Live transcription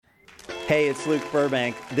Hey, it's Luke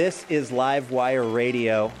Burbank. This is Live Wire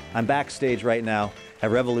Radio. I'm backstage right now at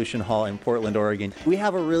Revolution Hall in Portland, Oregon. We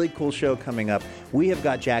have a really cool show coming up. We have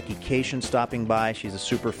got Jackie Kashian stopping by. She's a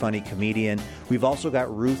super funny comedian. We've also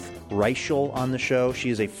got Ruth Reichl on the show.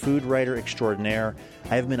 She is a food writer extraordinaire.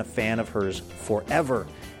 I have been a fan of hers forever,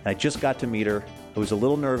 and I just got to meet her. I was a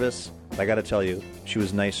little nervous, but I got to tell you, she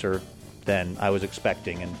was nicer than I was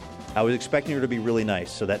expecting, and I was expecting her to be really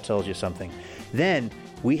nice, so that tells you something. Then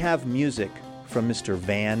we have music from Mr.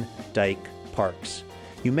 Van Dyke Parks.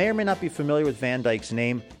 You may or may not be familiar with Van Dyke's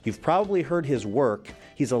name. You've probably heard his work.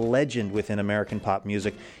 He's a legend within American pop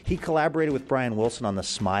music. He collaborated with Brian Wilson on the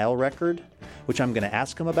Smile record, which I'm going to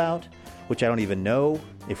ask him about, which I don't even know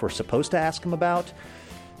if we're supposed to ask him about,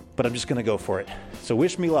 but I'm just going to go for it. So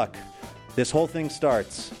wish me luck. This whole thing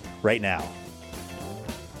starts right now.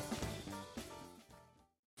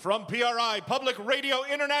 From PRI, Public Radio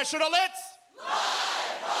International, it's Live Wire!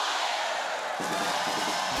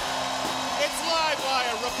 It's Live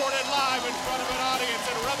Wire, reported live in front of an audience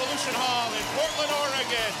at Revolution Hall in Portland,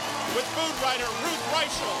 Oregon, with food writer Ruth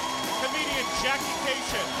Reichl, comedian Jackie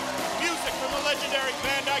Kashian, music from the legendary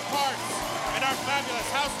Van Dyke Parks, and our fabulous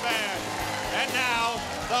house band. And now,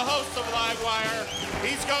 the host of Live Wire,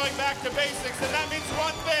 he's going back to basics, and that means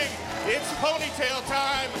one thing, it's ponytail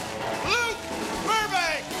time, Luke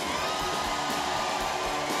Burbank!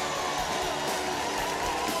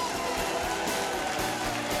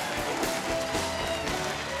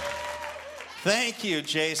 Thank you,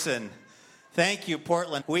 Jason. Thank you,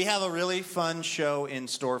 Portland. We have a really fun show in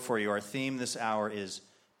store for you. Our theme this hour is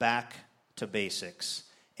Back to Basics.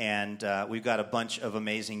 And we've got a bunch of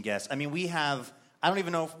amazing guests. I mean, I don't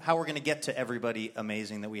even know how we're going to get to everybody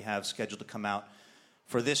amazing that we have scheduled to come out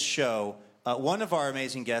for this show. One of our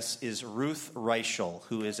amazing guests is Ruth Reichl,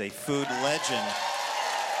 who is a food legend.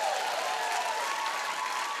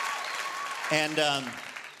 And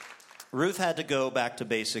Ruth had to go back to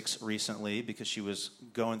basics recently because she was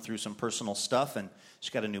going through some personal stuff, and she's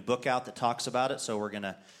got a new book out that talks about it, so we're going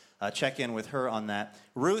to check in with her on that.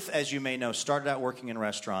 Ruth, as you may know, started out working in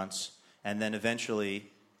restaurants and then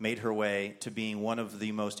eventually made her way to being one of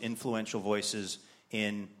the most influential voices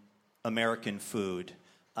in American food.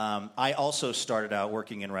 I also started out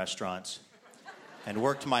working in restaurants and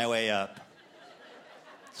worked my way up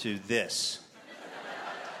to this.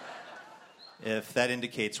 If that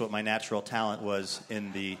indicates what my natural talent was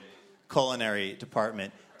in the culinary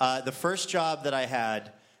department. The first job that I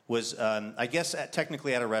had was, I guess,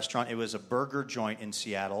 technically at a restaurant. It was a burger joint in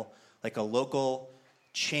Seattle, like a local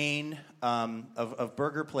chain of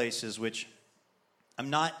burger places, which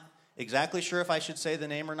I'm not exactly sure if I should say the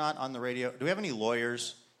name or not on the radio. Do we have any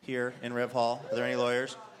lawyers here in Rev Hall? Are there any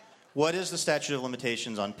lawyers? What is the statute of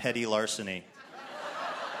limitations on petty larceny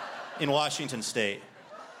in Washington State?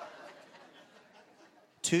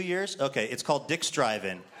 2 years? Okay, it's called Dick's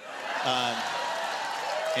Drive-In.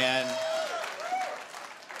 And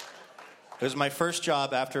it was my first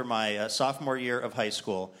job after my sophomore year of high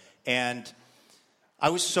school. And I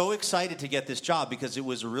was so excited to get this job because it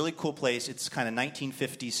was a really cool place. It's kind of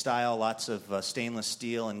 1950s style, lots of stainless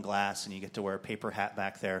steel and glass, and you get to wear a paper hat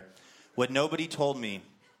back there. What nobody told me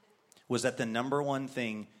was that the number one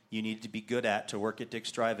thing you needed to be good at to work at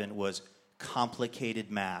Dick's Drive-In was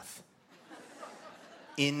complicated math.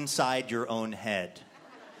 Inside your own head.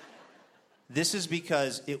 This is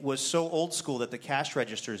because it was so old school that the cash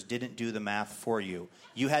registers didn't do the math for you.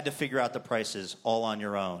 You had to figure out the prices all on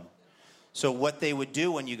your own. So what they would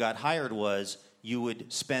do when you got hired was you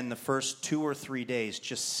would spend the first 2 or 3 days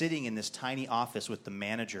just sitting in this tiny office with the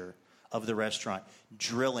manager of the restaurant,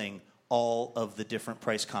 drilling all of the different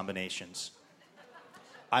price combinations.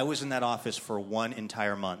 I was in that office for 1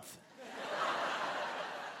 entire month.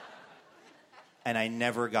 And I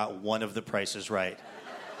never got one of the prices right.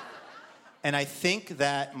 And I think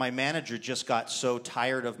that my manager just got so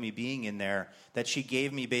tired of me being in there that she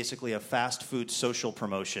gave me basically a fast food social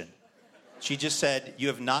promotion. She just said, you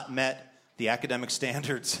have not met the academic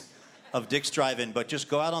standards of Dick's Drive-In, but just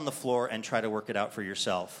go out on the floor and try to work it out for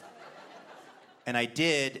yourself. And I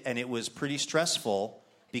did, and it was pretty stressful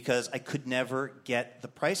because I could never get the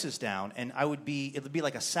prices down. And it would be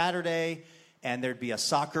like a Saturday, and there'd be a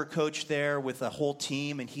soccer coach there with a whole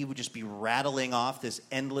team, and he would just be rattling off this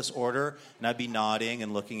endless order, and I'd be nodding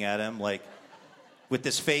and looking at him like with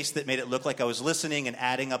this face that made it look like I was listening and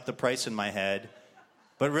adding up the price in my head.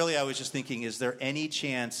 But really, I was just thinking, is there any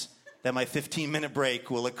chance that my 15-minute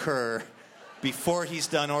break will occur before he's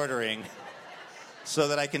done ordering so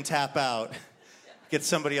that I can tap out, get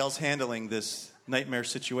somebody else handling this nightmare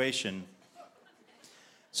situation?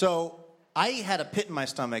 So I had a pit in my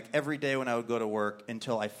stomach every day when I would go to work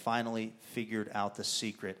until I finally figured out the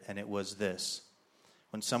secret, and it was this.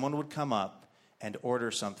 When someone would come up and order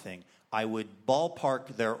something, I would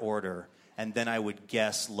ballpark their order, and then I would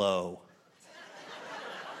guess low.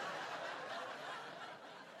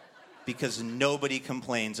 Because nobody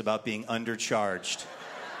complains about being undercharged.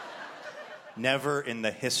 Never in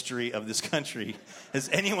the history of this country has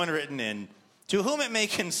anyone written in, to whom it may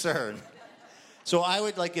concern. So I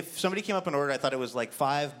would, if somebody came up and ordered, I thought it was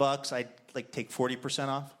 $5, I'd, take 40%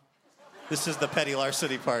 off. This is the petty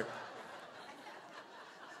larceny part.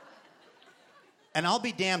 And I'll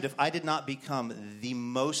be damned if I did not become the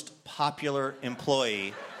most popular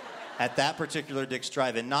employee at that particular Dick's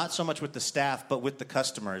Drive-In, not so much with the staff, but with the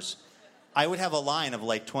customers. I would have a line of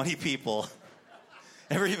 20 people.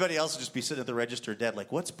 Everybody else would just be sitting at the register dead,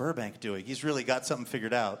 what's Burbank doing? He's really got something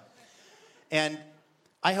figured out. And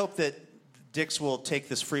I hope that Dick's will take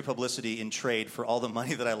this free publicity in trade for all the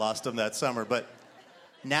money that I lost him that summer. But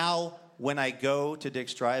now, when I go to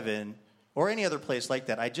Dick's Drive-In, or any other place like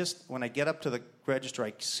that, when I get up to the register,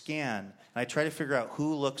 I scan, and I try to figure out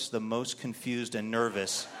who looks the most confused and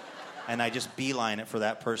nervous, and I just beeline it for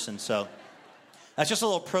that person. So that's just a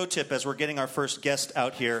little pro tip as we're getting our first guest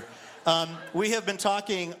out here. We have been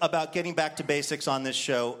talking about getting back to basics on this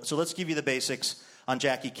show, so let's give you the basics on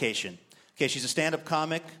Jackie Kashian. Okay, she's a stand-up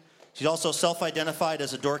comic. She's also self-identified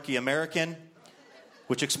as a dorky American,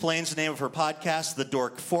 which explains the name of her podcast, The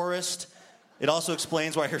Dork Forest. It also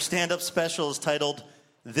explains why her stand-up special is titled,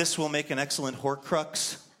 This Will Make an Excellent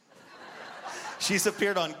Horcrux. She's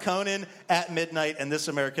appeared on Conan, At Midnight, and This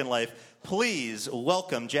American Life. Please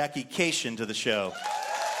welcome Jackie Kashian to the show.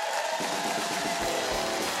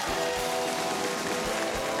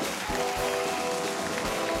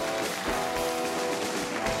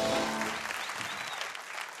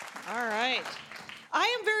 All right. I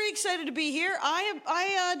am very excited to be here.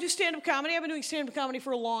 I do stand-up comedy. I've been doing stand-up comedy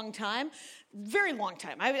for a long time. Very long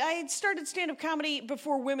time. I started stand-up comedy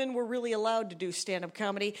before women were really allowed to do stand-up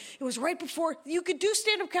comedy. It was right before you could do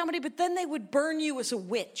stand-up comedy, but then they would burn you as a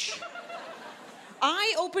witch.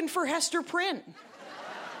 I opened for Hester Prynne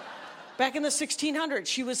back in the 1600s.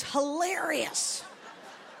 She was hilarious.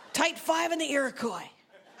 Tight five in the Iroquois.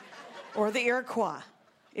 Or the Iroquois,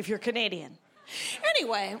 if you're Canadian.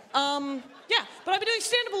 Anyway, yeah, but I've been doing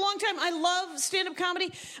stand-up a long time. I love stand-up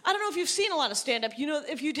comedy. I don't know if you've seen a lot of stand-up.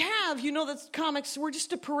 If you have, you know that comics, we're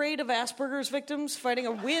just a parade of Asperger's victims fighting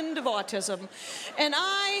a wind of autism. And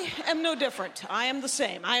I am no different. I am the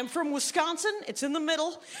same. I am from Wisconsin. It's in the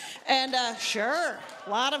middle. And sure, a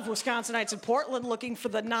lot of Wisconsinites in Portland looking for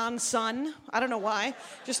the non-sun. I don't know why.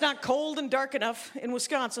 Just not cold and dark enough in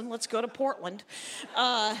Wisconsin. Let's go to Portland.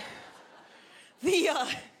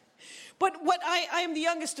 But I am the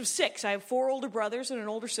youngest of 6. I have 4 older brothers and an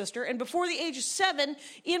older sister. And before the age of 7,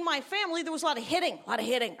 in my family, there was a lot of hitting.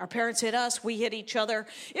 Our parents hit us. We hit each other.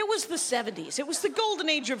 It was the 70s. It was the golden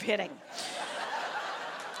age of hitting.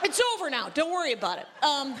 It's over now. Don't worry about it.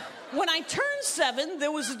 When I turned 7,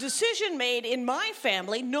 there was a decision made in my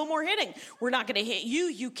family, no more hitting. We're not going to hit you.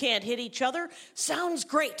 You can't hit each other. Sounds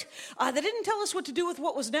great. They didn't tell us what to do with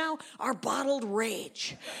what was now our bottled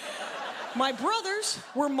rage. My brothers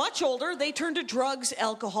were much older. They turned to drugs,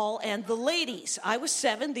 alcohol, and the ladies. I was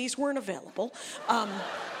 7. These weren't available.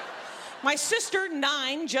 My sister,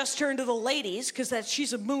 9, just turned to the ladies because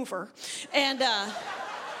she's a mover. And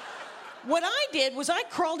what I did was I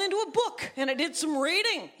crawled into a book and I did some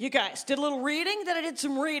reading. You guys, did a little reading, then I did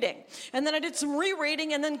some reading. And then I did some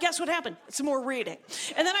rereading, and then guess what happened? Some more reading.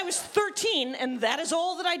 And then I was 13, and that is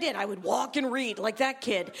all that I did. I would walk and read like that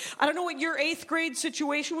kid. I don't know what your 8th grade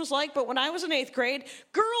situation was like, but when I was in 8th grade,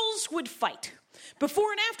 girls would fight.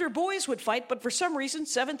 Before and after, boys would fight, but for some reason,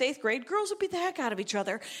 7th, 8th grade, girls would beat the heck out of each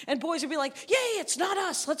other, and boys would be like, yay, it's not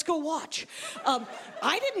us, let's go watch.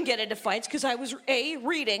 I didn't get into fights because I was, A,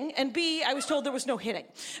 reading, and B, I was told there was no hitting.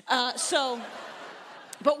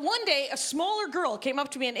 But one day, a smaller girl came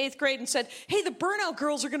up to me in 8th grade and said, hey, the Burnout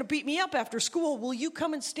girls are going to beat me up after school. Will you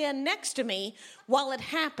come and stand next to me while it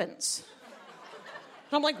happens?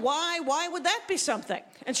 And I'm like, why? Why would that be something?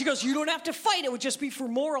 And she goes, you don't have to fight. It would just be for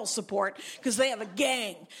moral support because they have a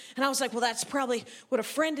gang. And I was like, well, that's probably what a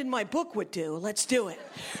friend in my book would do. Let's do it.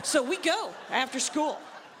 So we go after school.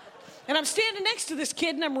 And I'm standing next to this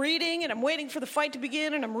kid, and I'm reading, and I'm waiting for the fight to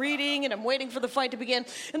begin, and I'm reading, and I'm waiting for the fight to begin.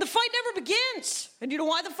 And the fight never begins. And you know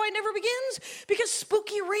why the fight never begins? Because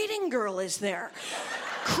Spooky Reading Girl is there,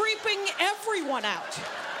 creeping everyone out.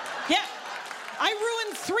 Yeah. I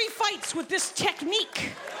ruined 3 fights with this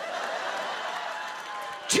technique.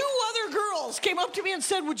 2 other girls came up to me and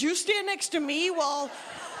said, would you stand next to me while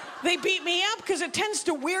They beat me up because it tends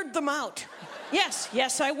to weird them out.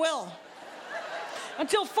 Yes, I will.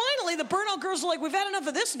 Until finally, the burnout girls are like, we've had enough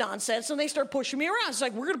of this nonsense, and they start pushing me around. It's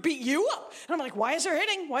like, we're going to beat you up. And I'm like, why is there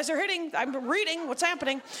hitting? Why is there hitting? I'm reading. What's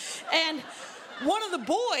happening? And one of the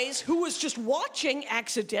boys who was just watching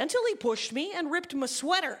accidentally pushed me and ripped my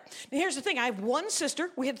sweater. Now, here's the thing. I have one sister.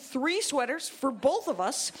 We had 3 sweaters for both of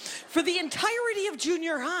us for the entirety of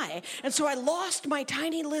junior high. And so I lost my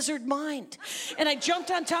tiny lizard mind. And I jumped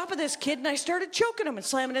on top of this kid, and I started choking him and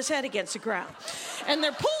slamming his head against the ground. And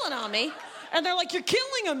they're pulling on me. And they're like, you're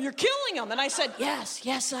killing him, you're killing him. And I said,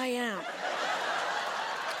 yes, I am.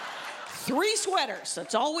 3 sweaters,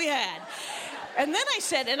 that's all we had. And then I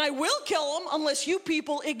said, and I will kill him unless you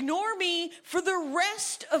people ignore me for the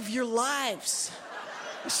rest of your lives.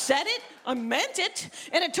 I said it, I meant it,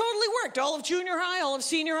 and it totally worked. All of junior high, all of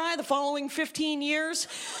senior high, the following 15 years,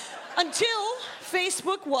 until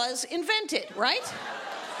Facebook was invented, right?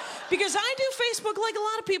 Because I do Facebook like a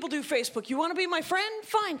lot of people do Facebook. You want to be my friend?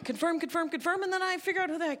 Fine. Confirm, and then I figure out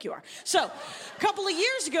who the heck you are. So, a couple of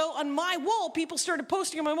years ago, on my wall, people started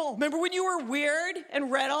posting on my wall. Remember when you were weird and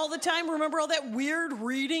read all the time? Remember all that weird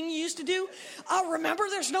reading you used to do? Remember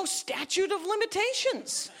there's no statute of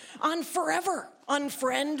limitations on forever.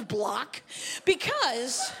 Unfriend, block.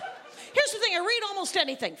 Because... here's the thing, I read almost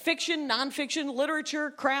anything. Fiction, nonfiction,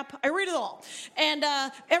 literature, crap. I read it all. And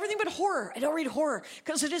everything but horror. I don't read horror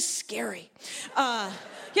because it is scary.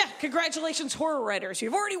 Congratulations, horror writers.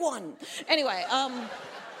 You've already won. Anyway,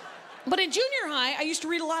 but in junior high, I used to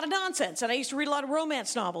read a lot of nonsense. And I used to read a lot of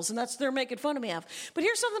romance novels. And that's what they're making fun of me of. But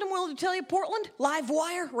here's something I'm willing to tell you, Portland. Live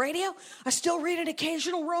wire, radio. I still read an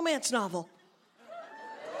occasional romance novel.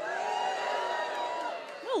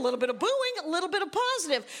 A little bit of booing, a little bit of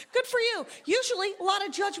positive. Good for you. Usually, a lot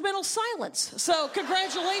of judgmental silence. So,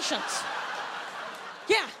 congratulations.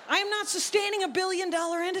 Yeah, I am not sustaining $1 billion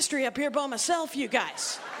industry up here by myself, you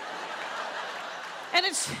guys. And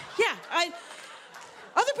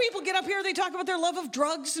other people get up here, they talk about their love of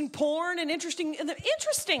drugs and porn and interesting,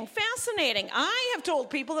 fascinating. I have told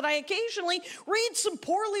people that I occasionally read some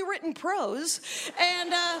poorly written prose,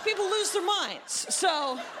 and people lose their minds.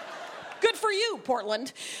 So... good for you,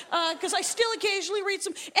 Portland, because I still occasionally read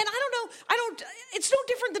some, and it's no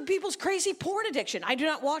different than people's crazy porn addiction. I do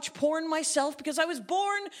not watch porn myself because I was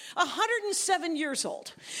born 107 years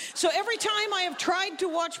old. So every time I have tried to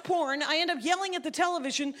watch porn, I end up yelling at the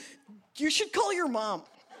television, you should call your mom.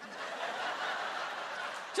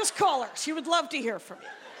 Just call her. She would love to hear from you.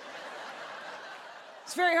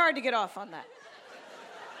 It's very hard to get off on that.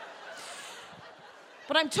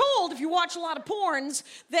 But I'm told if you watch a lot of porns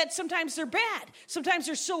that sometimes they're bad. Sometimes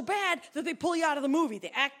they're so bad that they pull you out of the movie.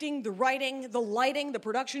 The acting, the writing, the lighting, the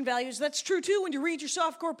production values. That's true, too, when you read your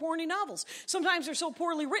softcore porny novels. Sometimes they're so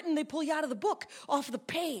poorly written, they pull you out of the book, off the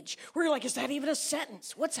page, where you're like, is that even a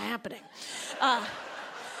sentence? What's happening?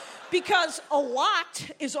 Because a lot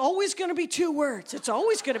is always going to be 2 words. It's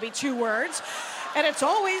always going to be 2 words. And it's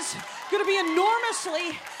always going to be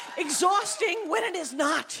enormously exhausting when it is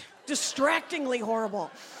not. Distractingly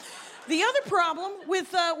horrible. The other problem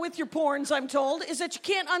with your porns, I'm told, is that you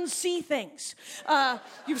can't unsee things.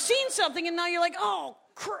 You've seen something and now you're like, oh,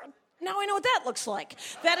 now I know what that looks like.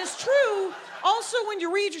 That is true also when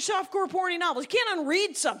you read your softcore porny novels. You can't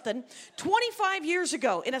unread something. 25 years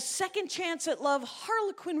ago, in a Second Chance at Love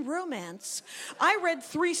Harlequin romance, I read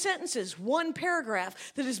 3 sentences, 1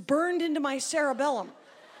 paragraph that is burned into my cerebellum.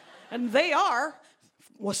 And they are...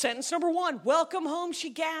 well, sentence number 1, welcome home, she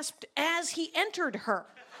gasped as he entered her.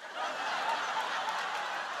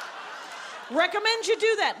 Recommend you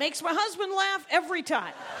do that. Makes my husband laugh every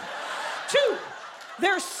time. 2,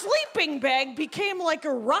 their sleeping bag became like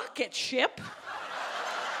a rocket ship.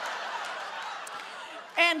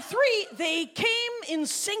 And 3, they came in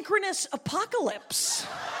synchronous apocalypse.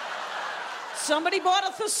 Somebody bought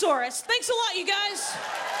a thesaurus. Thanks a lot, you guys.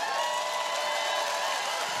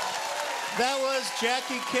 That was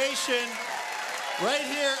Jackie Kashian right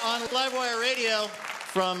here on Livewire Radio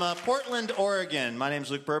from Portland, Oregon. My name's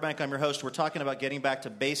Luke Burbank. I'm your host. We're talking about getting back to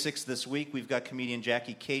basics this week. We've got comedian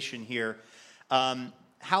Jackie Kashian here.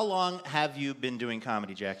 How long have you been doing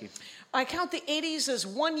comedy, Jackie? I count the 80s as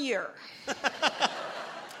 1 year.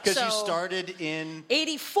 Because you started in...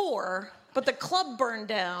 84... but the club burned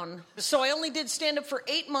down. So I only did stand-up for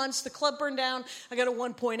 8 months. The club burned down. I got a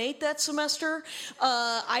 1.8 that semester.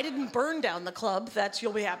 I didn't burn down the club. That's,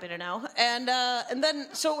 you'll be happy to know. And then,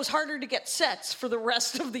 so it was harder to get sets for the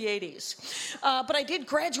rest of the 80s. But I did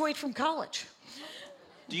graduate from college.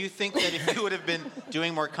 Do you think that if you would have been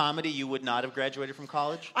doing more comedy, you would not have graduated from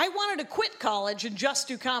college? I wanted to quit college and just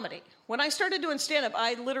do comedy. When I started doing stand-up,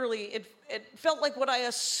 I literally, it felt like what I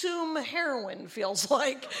assume heroin feels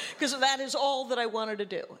like, because that is all that I wanted to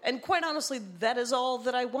do. And quite honestly, that is all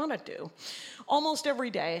that I want to do. Almost every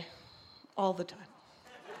day, all the time.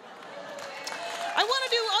 I want to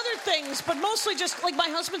do other things, but mostly just, like, my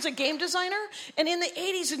husband's a game designer, and in the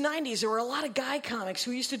 80s and 90s, there were a lot of guy comics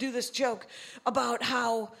who used to do this joke about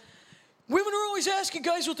how women are always asking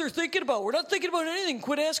guys what they're thinking about. We're not thinking about anything.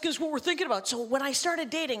 Quit asking us what we're thinking about. So when I started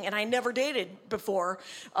dating, and I never dated before,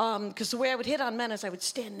 because the way I would hit on men is I would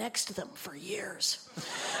stand next to them for years.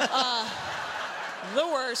 The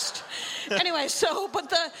worst. Anyway,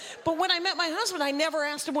 but when I met my husband, I never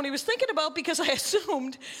asked him what he was thinking about because I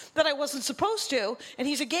assumed that I wasn't supposed to. And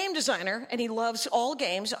he's a game designer, and he loves all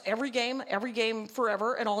games, every game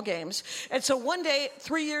forever, and all games. And so one day,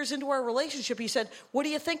 3 years into our relationship, he said, "What are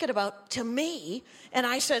you thinking about?" to me. And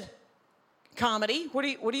I said, "Comedy. What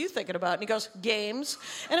are you thinking about?" And he goes, "Games."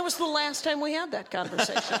 And it was the last time we had that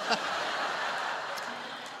conversation.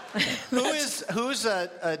 Who's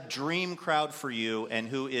a dream crowd for you, and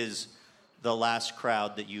who is the last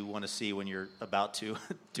crowd that you want to see when you're about to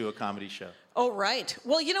do a comedy show? Oh, right.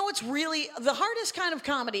 Well, you know what's really the hardest kind of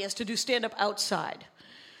comedy is to do stand-up outside,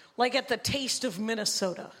 like at the Taste of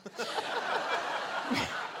Minnesota.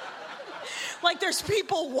 Like there's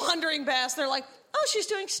people wandering past, they're like, "Oh, she's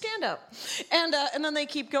doing stand-up," and then they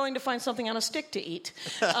keep going to find something on a stick to eat.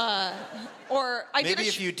 Or maybe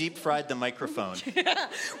if you deep fried the microphone,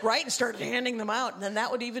 right, and started handing them out, and then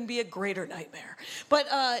that would even be a greater nightmare. But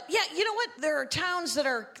yeah, you know what? There are towns that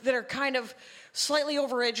are kind of slightly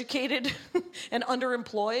overeducated and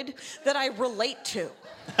underemployed that I relate to.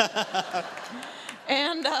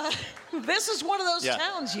 And this is one of those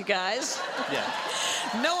towns, you guys. Yeah.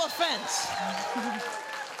 No offense.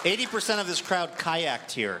 80% of this crowd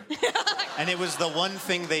kayaked here, and it was the one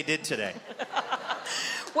thing they did today.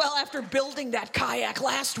 Well, after building that kayak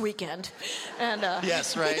last weekend, and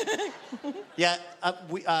yes, right. Yeah,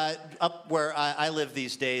 up where I live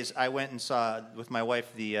these days, I went and saw with my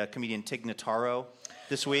wife the comedian Tig Notaro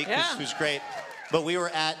this week, who's great. But we were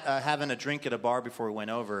at having a drink at a bar before we went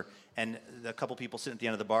over, and a couple people sitting at the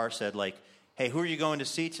end of the bar said, like, "Hey, who are you going to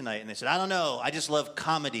see tonight?" And they said, "I don't know. I just love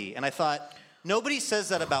comedy." And I thought, nobody says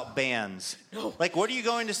that about bands. No. Like, what are you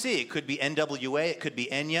going to see? It could be NWA. It could be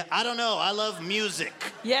Enya. I don't know. I love music.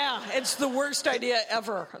 Yeah, it's the worst idea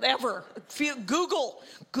ever.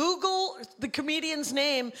 Google the comedian's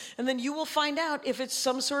name, and then you will find out if it's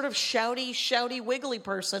some sort of shouty, wiggly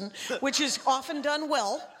person, which is often done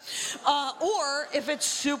well, or if it's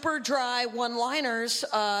super dry one-liners.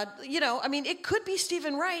 I mean, it could be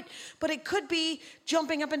Stephen Wright, but it could be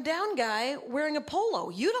jumping up and down guy wearing a polo.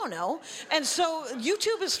 You don't know. And so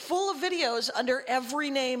YouTube is full of videos under every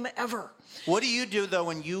name ever. What do you do, though,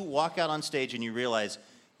 when you walk out on stage and you realize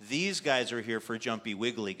these guys are here for Jumpy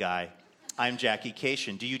Wiggly Guy? I'm Jackie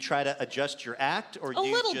Kashian. Do you try to adjust your act, or do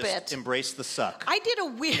you just embrace the suck? I did a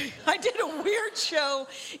weird show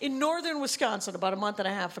in northern Wisconsin about a month and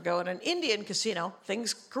a half ago at an Indian casino.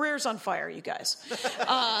 Careers on fire, you guys.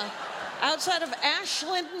 Outside of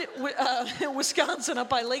Ashland, Wisconsin, up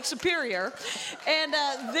by Lake Superior. And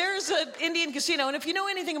there's an Indian casino. And if you know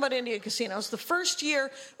anything about Indian casinos, the first year,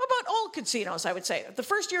 about all casinos, I would say, the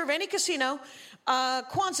first year of any casino,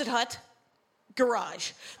 Quonset hut,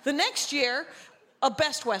 garage. The next year, a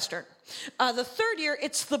Best Western. The third year,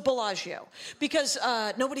 it's the Bellagio. Because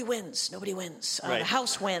nobody wins. Right. The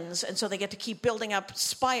house wins, and so they get to keep building up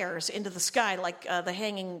spires into the sky like the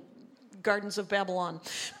hanging Gardens of Babylon.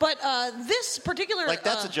 But this particular... Like,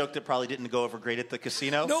 that's a joke that probably didn't go over great at the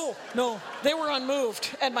casino? No. They were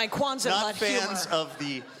unmoved at my Quonset hut humor. Not fans of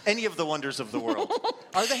any of the wonders of the world.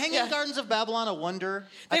 Are the Hanging Gardens of Babylon a wonder?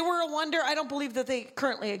 They were a wonder. I don't believe that they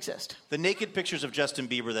currently exist. The naked pictures of Justin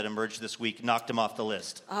Bieber that emerged this week knocked him off the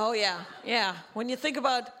list. Oh, yeah. When you think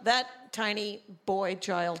about that tiny boy,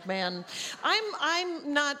 child, man,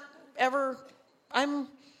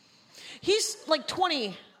 he's like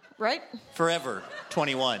 20... Right? Forever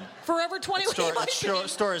 21. Forever 21.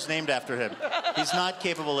 Store is named after him. He's not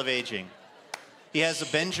capable of aging. He has a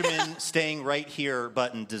Benjamin staying right here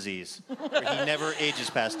button disease. Where he never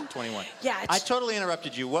ages past 21. Yeah. I totally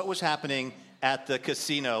interrupted you. What was happening at the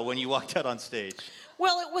casino when you walked out on stage?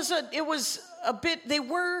 Well, it was a bit. They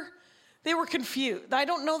were confused. I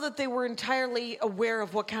don't know that they were entirely aware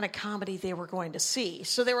of what kind of comedy they were going to see.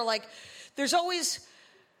 So they were like, there's always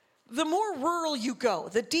the more rural you go,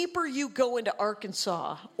 the deeper you go into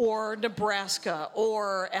Arkansas or Nebraska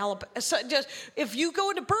or Alabama. So just, if you go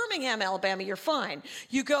into Birmingham, Alabama, you're fine.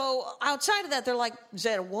 You go outside of that, they're like, is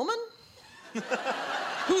that a woman?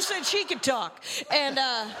 Who said she could talk? And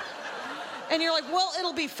you're like, well,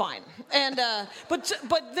 it'll be fine. And but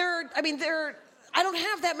I don't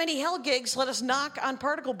have that many hell gigs. Let us knock on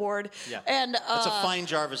particle board. Yeah. And that's a fine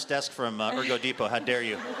Jarvis desk from Ergo Depot. How dare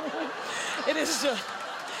you? It is.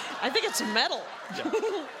 I think it's metal. Yeah.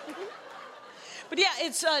 But yeah,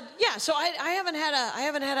 it's So I haven't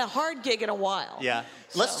had a hard gig in a while. Yeah.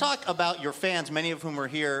 So. Let's talk about your fans. Many of whom are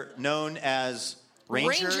here, known as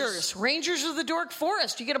Rangers. Rangers of the Dork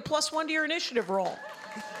Forest. You get a +1 to your initiative roll.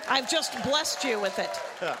 I've just blessed you with it.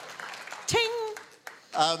 Yeah. Ting.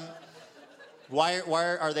 Why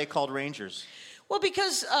are they called Rangers? Well,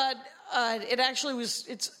 because it actually was.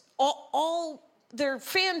 It's all. They're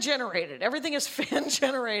fan-generated. Everything is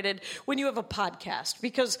fan-generated when you have a podcast.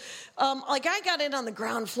 Because, I got in on the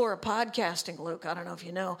ground floor of podcasting, Luke. I don't know if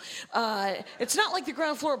you know. It's not like the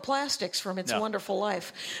ground floor of plastics from It's a Wonderful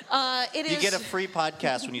Life. You get a free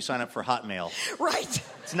podcast when you sign up for Hotmail. Right.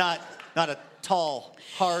 It's not a tall,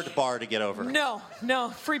 hard bar to get over. No,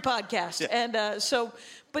 free podcast. Yeah. And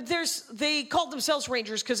but they called themselves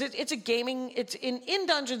Rangers because it's a gaming, it's in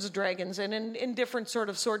Dungeons & Dragons and in different sort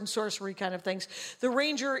of sword and sorcery kind of things. The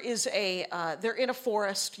Ranger is they're in a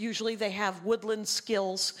forest. Usually they have woodland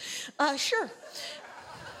skills. Sure.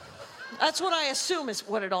 That's what I assume is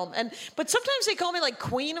what it all, but sometimes they call me like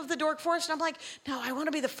Queen of the Dork Forest, and I'm like, no, I want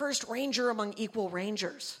to be the first Ranger among equal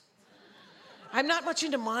Rangers. I'm not much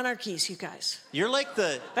into monarchies, you guys. You're like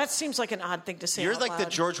That seems like an odd thing to say. You're out like loud. the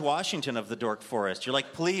George Washington of the Dork Forest. You're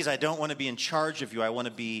like, please, I don't want to be in charge of you. I want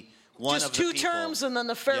to be one of the people. Just 2 terms and then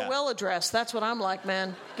the farewell address. That's what I'm like,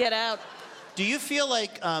 man. Get out. Do you feel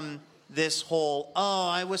like this whole,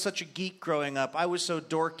 I was such a geek growing up, I was so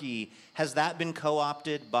dorky, has that been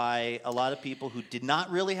co-opted by a lot of people who did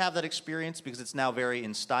not really have that experience because it's now very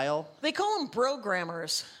in style? They call them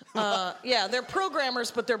brogrammers. Yeah, they're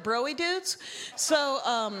programmers, but they're broy dudes.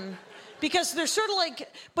 So, because they're sort of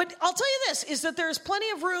like, but I'll tell you this, is that there's plenty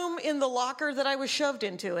of room in the locker that I was shoved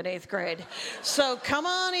into in 8th grade. So come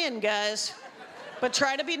on in, guys. But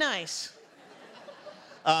try to be nice.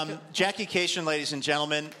 Jackie Kashian, ladies and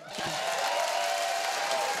gentlemen.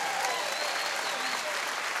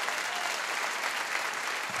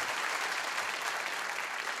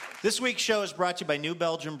 This week's show is brought to you by New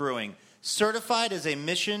Belgium Brewing, certified as a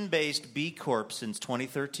mission-based B Corp since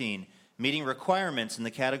 2013, meeting requirements in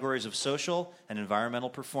the categories of social and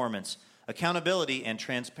environmental performance, accountability, and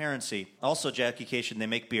transparency. Also, Jackie Kashian, they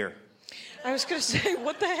make beer. I was going to say,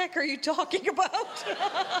 what the heck are you talking about?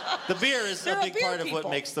 The beer is a big part of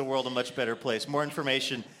what makes the world a much better place. More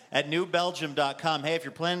information at newbelgium.com. Hey, if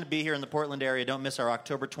you're planning to be here in the Portland area, don't miss our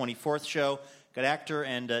October 24th show. Got actor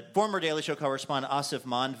and former Daily Show correspondent Asif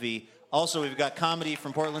Manvi. Also, we've got comedy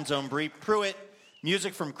from Portland's own Bree Pruitt,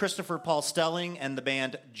 music from Christopher Paul Stelling and the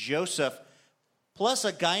band Joseph, plus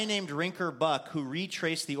a guy named Rinker Buck who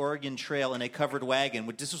retraced the Oregon Trail in a covered wagon.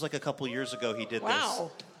 This was like a couple years ago he did this.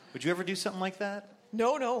 Wow. Would you ever do something like that?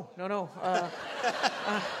 No.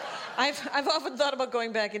 I've often thought about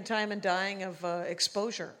going back in time and dying of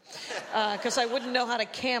exposure because I wouldn't know how to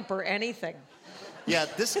camp or anything. Yeah,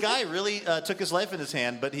 this guy really took his life in his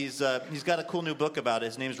hand, but he's got a cool new book about it.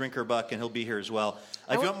 His name's Rinker Buck, and he'll be here as well.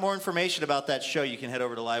 If you want more information about that show, you can head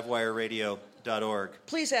over to livewireradio.org.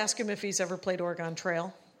 Please ask him if he's ever played Oregon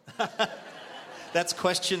Trail. That's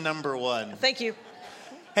question number 1. Thank you.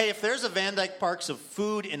 Hey, if there's a Van Dyke Parks of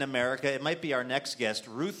food in America, it might be our next guest.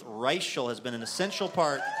 Ruth Reichl has been an essential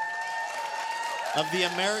part of the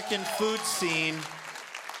American food scene.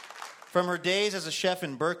 From her days as a chef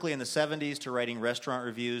in Berkeley in the 70s to writing restaurant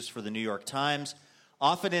reviews for the New York Times,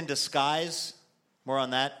 often in disguise. More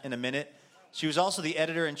on that in a minute. She was also the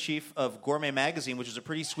editor-in-chief of Gourmet Magazine, which was a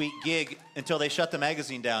pretty sweet gig until they shut the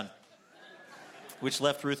magazine down, which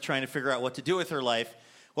left Ruth trying to figure out what to do with her life.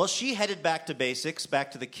 Well, she headed back to basics,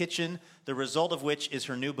 back to the kitchen, the result of which is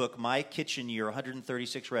her new book, My Kitchen Year,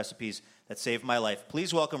 136 Recipes That Saved My Life.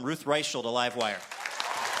 Please welcome Ruth Reichl to Livewire.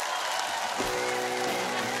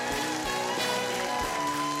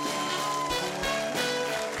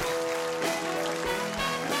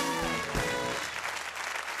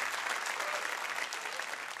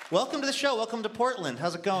 Welcome to the show. Welcome to Portland.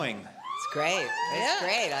 How's it going? It's great. It's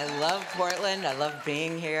great. I love Portland. I love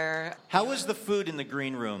being here. How was the food in the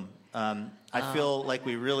green room? I feel like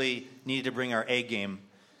we really needed to bring our A game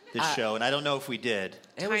this show, and I don't know if we did.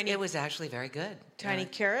 It was actually very good. Tiny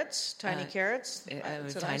carrots. Tiny carrots,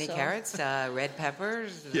 red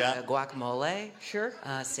peppers, guacamole. Sure.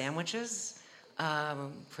 Sandwiches.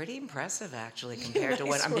 Pretty impressive, actually, compared to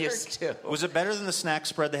what I'm used to. Was it better than the snack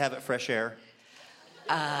spread they have at Fresh Air?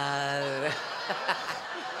 I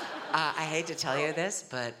hate to tell you this,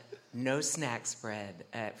 but no snack spread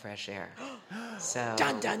at Fresh Air. So,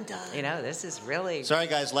 dun, dun, dun. You know, this is really... Sorry,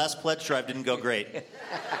 guys. Last pledge drive didn't go great.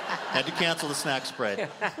 Had to cancel the snack spread.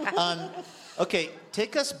 Okay,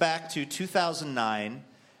 take us back to 2009.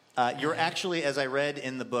 You're actually, as I read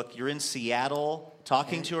in the book, you're in Seattle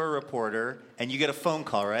talking to a reporter, and you get a phone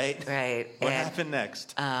call, right? Right. What happened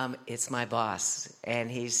next? It's my boss, and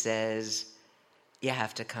he says, you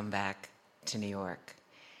have to come back to New York.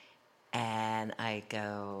 And I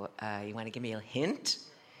go, you want to give me a hint?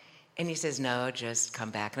 And he says, no, just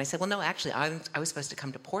come back. And I said, well, no, actually, I was supposed to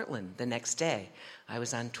come to Portland the next day. I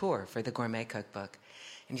was on tour for the Gourmet Cookbook.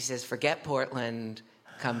 And he says, forget Portland,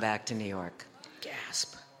 come back to New York.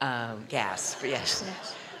 Gasp. Gasp, yes.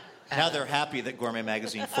 Now they're happy that Gourmet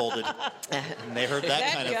Magazine folded, and they heard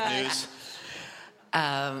that kind of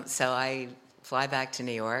news. So I fly back to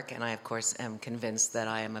New York, and I, of course, am convinced that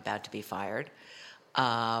I am about to be fired.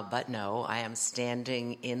 But no, I am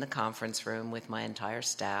standing in the conference room with my entire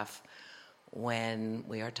staff when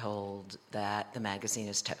we are told that the magazine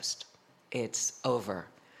is toast. It's over.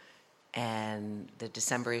 And the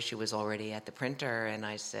December issue was already at the printer, and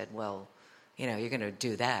I said, well, you know, you're going to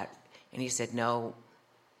do that. And he said, no,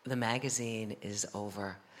 the magazine is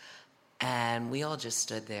over. And we all just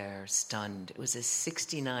stood there stunned. It was a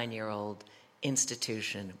 69-year-old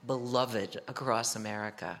institution, beloved across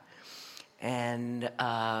America. And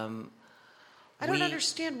I don't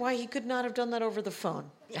understand why he could not have done that over the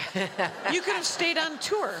phone. You could have stayed on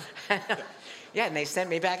tour. Yeah, and they sent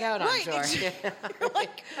me back out on tour. You're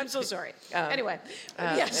like, I'm so sorry. Anyway,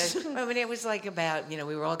 yes. I mean, it was like about,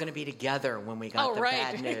 we were all going to be together when we got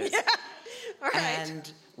bad news. Yeah. All right. And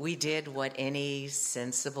we did what any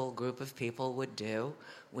sensible group of people would do.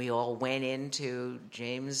 We all went into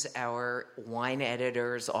James, our wine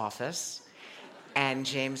editor's office, and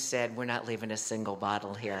James said, we're not leaving a single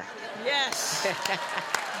bottle here. Yes.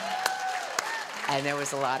 And there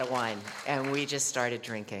was a lot of wine, and we just started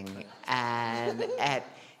drinking. And at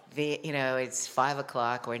it's 5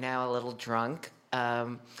 o'clock. We're now a little drunk,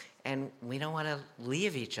 and we don't want to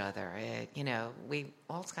leave each other. We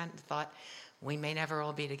all kind of thought we may never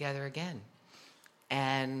all be together again.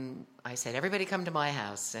 And I said, everybody come to my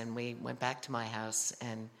house. And we went back to my house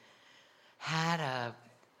and had a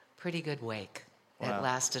pretty good wake. Wow. It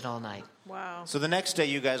lasted all night. Wow. So the next day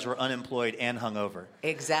you guys were unemployed and hungover.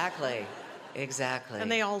 Exactly.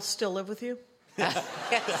 And they all still live with you? Yes,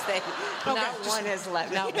 one has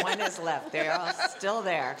left. Not one has left. They're all still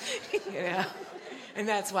there. And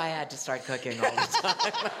that's why I had to start cooking all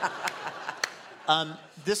the time.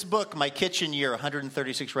 This book, My Kitchen Year,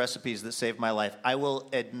 136 Recipes That Saved My Life, I will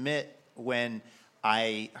admit when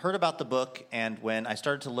I heard about the book and when I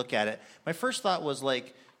started to look at it, my first thought was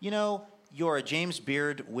like, you're a James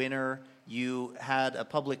Beard winner. You had a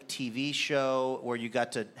public TV show where you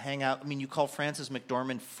got to hang out. I mean, you call Frances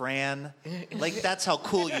McDormand Fran. Like, that's how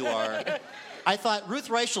cool you are. I thought, Ruth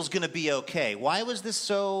Reichl's going to be okay. Why was this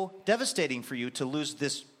so devastating for you to lose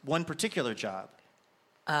this one particular job?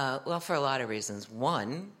 Well, for a lot of reasons.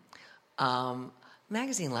 One,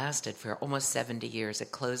 magazine lasted for almost 70 years.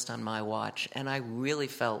 It closed on my watch, and I really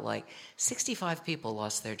felt like 65 people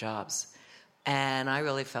lost their jobs. And I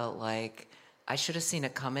really felt like I should have seen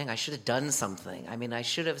it coming. I should have done something. I mean, I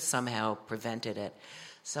should have somehow prevented it.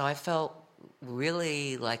 So I felt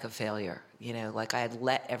really like a failure, like I had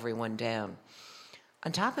let everyone down.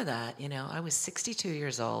 On top of that, I was 62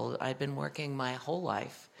 years old. I'd been working my whole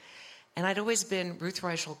life. And I'd always been Ruth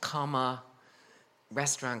Reichl,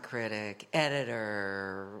 restaurant critic,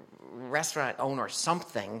 editor, restaurant owner,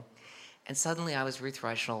 something. And suddenly I was Ruth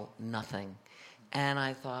Reichl, nothing. And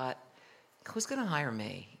I thought, who's going to hire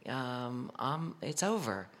me? It's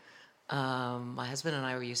over. My husband and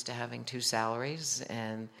I were used to having 2 salaries,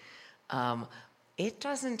 and it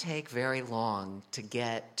doesn't take very long to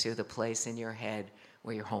get to the place in your head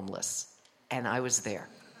where you're homeless. And I was there.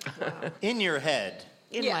 In your head?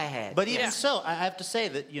 In my head. But even so, I have to say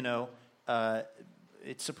that,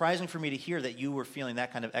 it's surprising for me to hear that you were feeling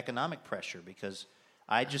that kind of economic pressure, because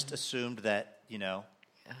I just assumed that,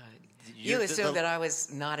 You assumed that I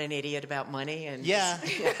was not an idiot about money? And yeah.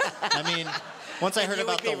 I mean, once I heard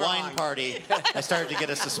about the wine party, I started to get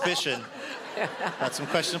a suspicion about some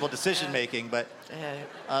questionable decision-making. But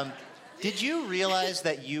did you realize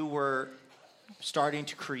that you were starting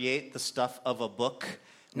to create the stuff of a book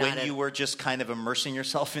when you were just kind of immersing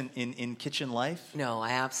yourself in kitchen life? No,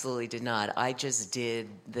 I absolutely did not. I just did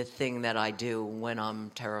the thing that I do when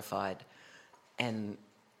I'm terrified and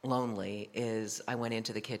lonely, is I went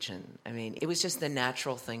into the kitchen. I mean, it was just the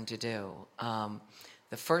natural thing to do.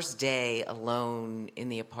 The first day alone in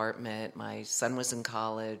the apartment, my son was in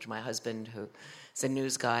college, my husband, who's a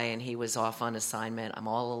news guy, and he was off on assignment. I'm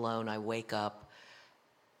all alone. I wake up,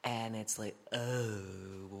 and it's like, oh,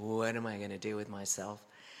 what am I going to do with myself?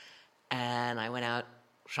 And I went out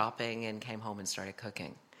shopping and came home and started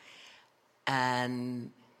cooking.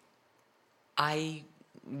 And I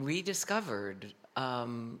rediscovered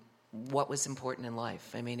what was important in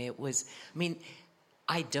life. I mean,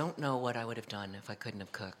 I don't know what I would have done if I couldn't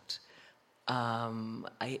have cooked.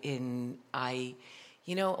 What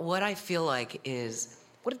I feel like is...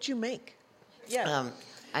 What did you make? Yeah.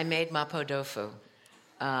 I made mapo tofu.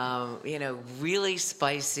 Really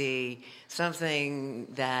spicy, something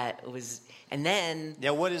that was... And then...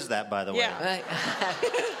 Yeah, what is that, by the way? Yeah.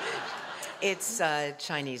 It's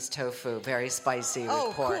Chinese tofu, very spicy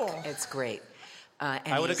with pork. Cool. It's great.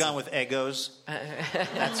 I would have gone with Eggos.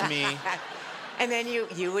 That's me. And then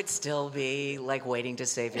you would still be like waiting to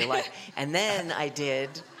save your life. And then I did.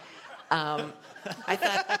 I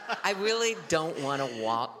thought, I really don't want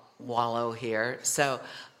to wallow here, so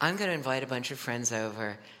I'm going to invite a bunch of friends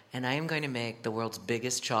over, and I am going to make the world's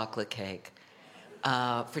biggest chocolate cake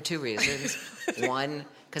for two reasons. One,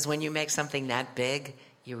 because when you make something that big,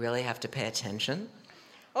 you really have to pay attention.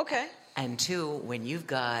 Okay. And two, when you've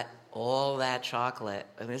got all that chocolate,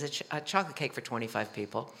 it was a chocolate cake for 25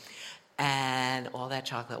 people, and all that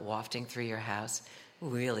chocolate wafting through your house,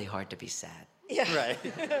 really hard to be sad. Yeah.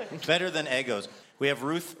 Right. Better than Eggos. We have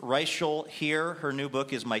Ruth Reichl here. Her new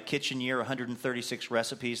book is My Kitchen Year, 136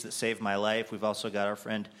 Recipes That Saved My Life. We've also got our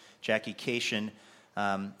friend Jackie Kashian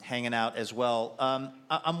hanging out as well.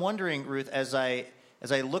 I'm wondering, Ruth, as I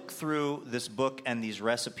look through this book and these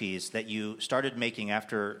recipes that you started making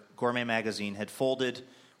after Gourmet Magazine had folded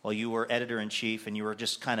while you were editor-in-chief and you were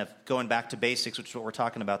just kind of going back to basics, which is what we're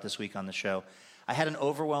talking about this week on the show, I had an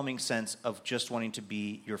overwhelming sense of just wanting to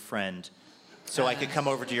be your friend so I could come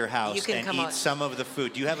over to your house and eat some of the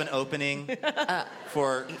food. Do you have an opening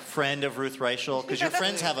for friend of Ruth Reichl? Because your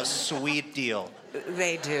friends have a sweet deal.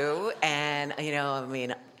 They do, and,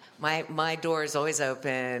 my door is always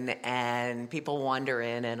open, and people wander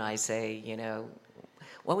in, and I say,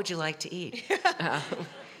 what would you like to eat?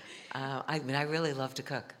 I really love to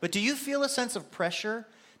cook. But do you feel a sense of pressure?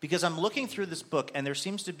 Because I'm looking through this book, and there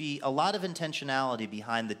seems to be a lot of intentionality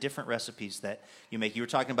behind the different recipes that you make. You were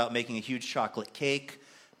talking about making a huge chocolate cake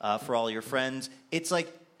for all your friends. It's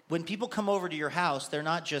like when people come over to your house, they're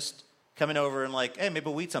not just coming over and like, hey, maybe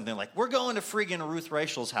we'll eat something. Like, we're going to friggin' Ruth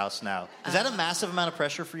Reichl's house now. Is that a massive amount of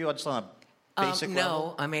pressure for you just on a basic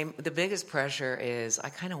level? No. The biggest pressure is I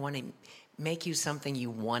kind of want to make you something you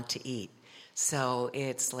want to eat. So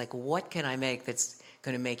it's like, what can I make that's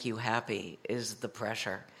going to make you happy is the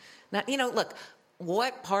pressure. Now, look,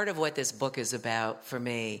 part of what this book is about for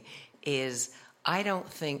me is I don't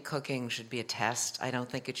think cooking should be a test. I don't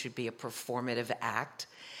think it should be a performative act.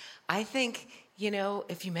 I think,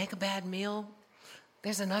 if you make a bad meal,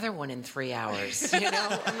 there's another one in 3 hours,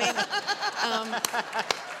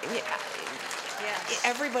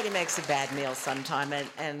 Everybody makes a bad meal sometime,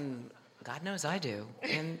 and God knows I do.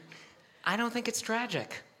 And I don't think it's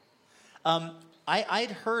tragic.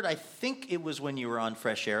 I'd heard, I think it was when you were on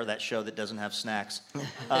Fresh Air, that show that doesn't have snacks,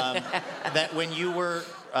 that when you were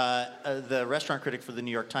the restaurant critic for the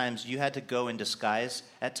New York Times, you had to go in disguise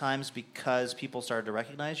at times because people started to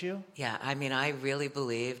recognize you? Yeah, I really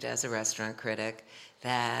believed as a restaurant critic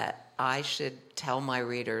that I should tell my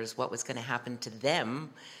readers what was going to happen to them,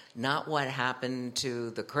 not what happened to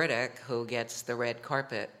the critic who gets the red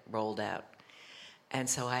carpet rolled out. And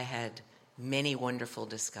so I had many wonderful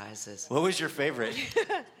disguises. What was your favorite?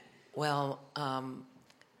 Well,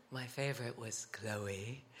 my favorite was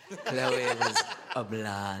Chloe. Chloe was a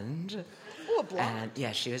blonde. Oh, a blonde. And,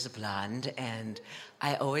 yeah, she was a blonde. And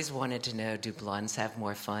I always wanted to know, do blondes have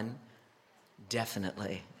more fun?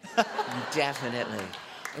 Definitely. Definitely.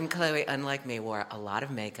 And Chloe, unlike me, wore a lot of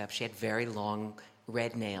makeup. She had very long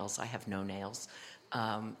red nails. I have no nails.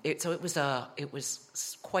 So it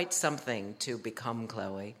was quite something to become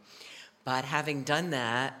Chloe. But having done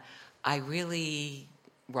that, I really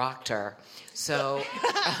rocked her. So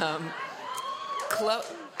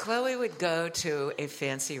Chloe would go to a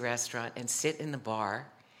fancy restaurant and sit in the bar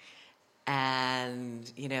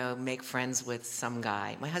and, make friends with some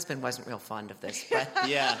guy. My husband wasn't real fond of this, but...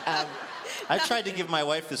 Yeah. I tried to give my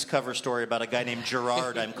wife this cover story about a guy named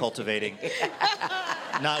Gerard I'm cultivating.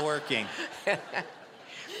 Not working.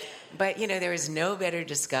 But, there is no better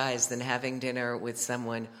disguise than having dinner with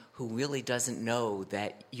someone who really doesn't know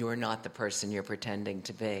that you're not the person you're pretending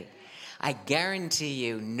to be. I guarantee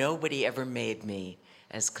you nobody ever made me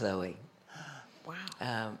as Chloe.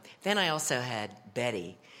 Wow. Then I also had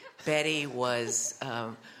Betty. Betty was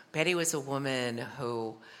a woman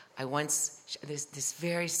who this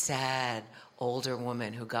very sad older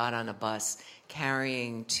woman who got on a bus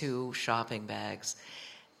carrying 2 shopping bags.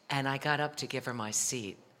 And I got up to give her my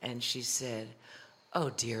seat. And she said, "Oh,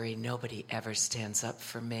 dearie, nobody ever stands up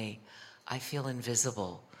for me. I feel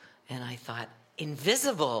invisible." And I thought,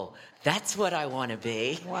 invisible? That's what I want to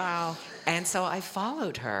be. Wow. And so I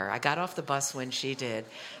followed her. I got off the bus when she did,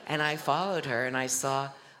 and I followed her, and I saw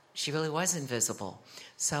she really was invisible.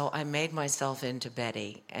 So I made myself into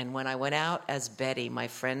Betty. And when I went out as Betty, my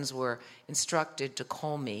friends were instructed to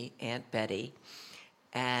call me Aunt Betty.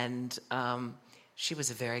 And she was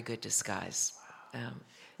a very good disguise.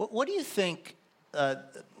 What do you think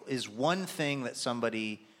is one thing that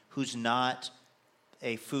somebody who's not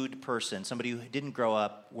a food person, somebody who didn't grow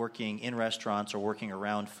up working in restaurants or working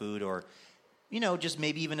around food, or just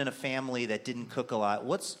maybe even in a family that didn't cook a lot,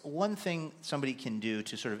 what's one thing somebody can do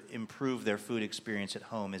to sort of improve their food experience at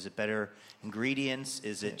home? Is it better ingredients?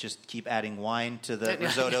 Is it just keep adding wine to the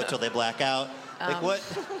risotto till they black out? Like what?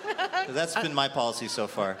 'Cause that's been my policy so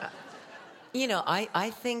far. I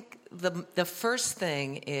think the first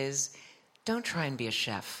thing is don't try and be a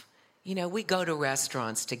chef. We go to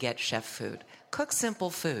restaurants to get chef food. Cook simple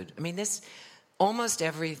food. I mean, almost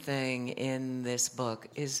everything in this book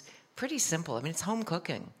is pretty simple. I mean, it's home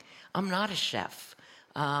cooking. I'm not a chef.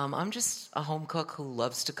 I'm just a home cook who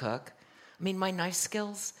loves to cook. I mean, my knife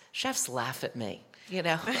skills, chefs laugh at me,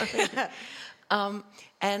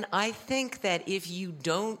 And I think that if you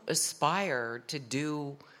don't aspire to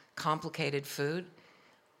do complicated food,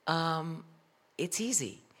 it's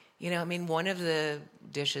easy. One of the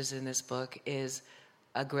dishes in this book is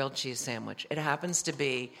a grilled cheese sandwich. It happens to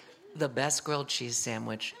be the best grilled cheese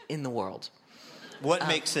sandwich in the world. What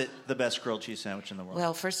makes it the best grilled cheese sandwich in the world?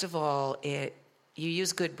 Well, first of all, you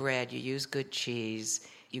use good bread, you use good cheese,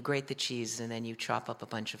 you grate the cheese, and then you chop up a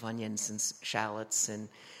bunch of onions and shallots and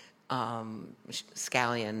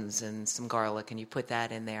scallions and some garlic, and you put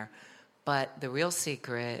that in there. But the real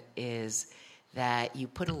secret is that you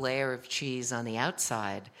put a layer of cheese on the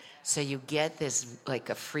outside, so you get this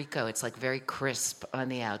like a frico. It's like very crisp on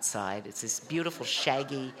the outside. It's this beautiful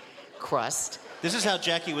shaggy crust. This is how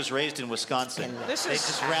Jackie was raised in Wisconsin. This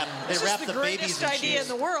is the babies greatest in idea cheese. in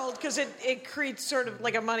the world because it creates sort of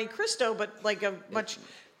like a Monte Cristo, but like a much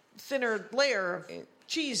thinner layer of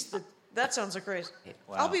cheese. That sounds like crazy.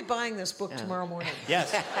 Wow. I'll be buying this book tomorrow morning.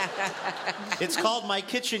 Yes. It's called My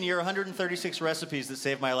Kitchen Year, 136 Recipes That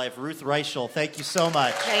Saved My Life. Ruth Reichl, thank you so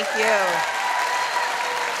much. Thank you.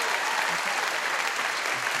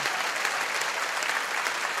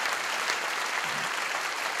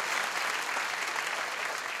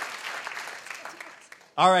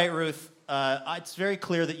 All right, Ruth. It's very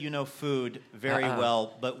clear that you know food very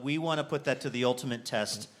well, but we want to put that to the ultimate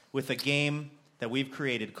test with a game that we've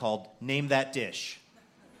created called Name That Dish.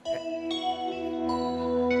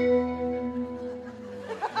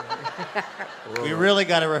 We really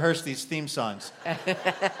got to rehearse these theme songs. All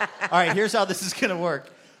right, here's how this is going to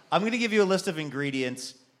work. I'm going to give you a list of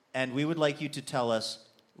ingredients, and we would like you to tell us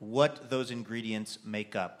what those ingredients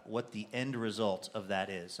make up, what the end result of that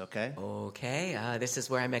is, okay? Okay, this is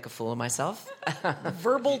where I make a fool of myself.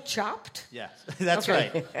 Verbal chopped? Yes, that's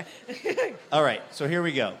right. All right, so here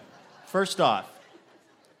we go. First off,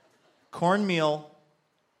 cornmeal,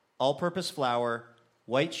 all-purpose flour,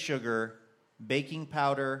 white sugar, baking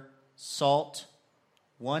powder, salt,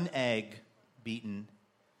 1 egg beaten.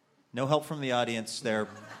 No help from the audience there,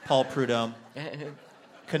 Paul Prudhomme.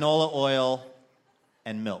 Canola oil,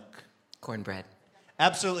 and milk. Cornbread.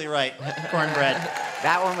 Absolutely right, cornbread.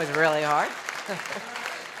 That one was really hard.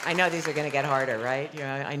 I know these are going to get harder, right?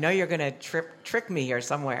 I know you're going to trick me here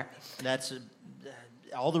somewhere. That's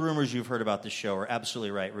all the rumors you've heard about this show are absolutely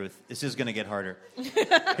right, Ruth. This is going to get harder.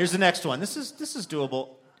 Here's the next one. This is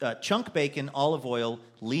doable. Chunk bacon, olive oil,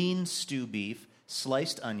 lean stew beef,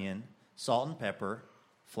 sliced onion, salt and pepper,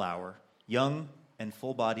 flour, young and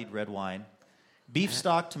full-bodied red wine, beef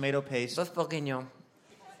stock, tomato paste. Boeuf bourguignon.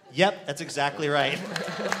 Yep, that's exactly right.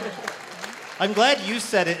 I'm glad you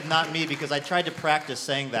said it and not me because I tried to practice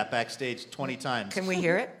saying that backstage 20 times. Can we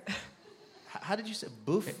hear it? How did you say?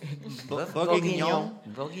 Boeuf bourguignon.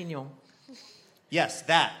 Bourguignon. Yes,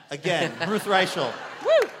 that. Again, Ruth Reichl.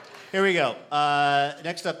 Woo! Here we go.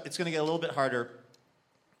 Next up, it's going to get a little bit harder.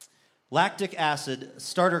 Lactic acid,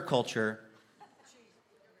 starter culture,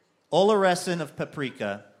 oleresin of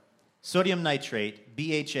paprika, sodium nitrate,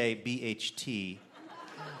 BHA, BHT,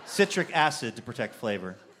 citric acid to protect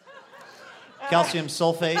flavor, calcium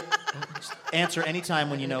sulfate, answer anytime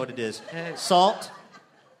when you know what it is, salt,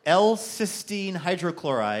 L-cysteine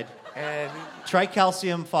hydrochloride,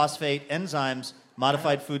 tricalcium phosphate, enzymes,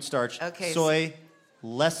 modified food starch, soy,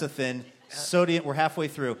 lecithin, sodium, we're halfway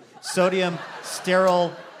through, sodium,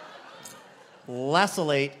 steryl,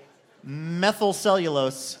 lacylate,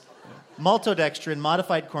 methylcellulose, maltodextrin,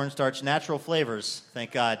 modified cornstarch, natural flavors,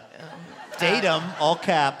 thank God, datum, all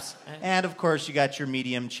caps, and of course you got your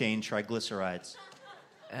medium chain triglycerides.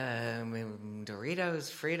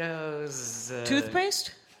 Doritos, Fritos...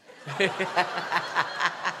 Toothpaste?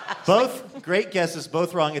 Both great guesses,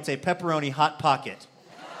 both wrong. It's a pepperoni hot pocket.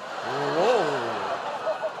 Whoa.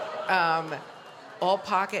 All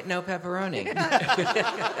pocket, no pepperoni.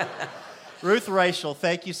 Ruth Reichl,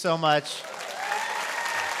 thank you so much.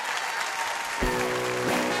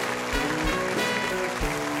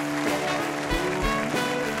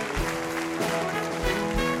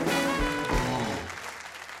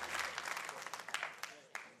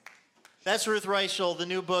 That's Ruth Reichl. The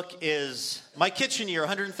new book is My Kitchen Year,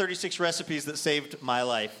 136 Recipes That Saved My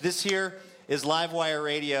Life. This here is Livewire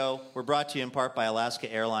Radio. We're brought to you in part by Alaska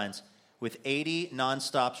Airlines with 80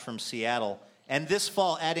 nonstops from Seattle. And this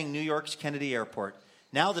fall, adding New York's Kennedy Airport.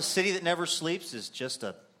 Now the city that never sleeps is just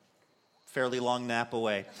a fairly long nap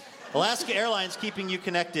away. Alaska Airlines keeping you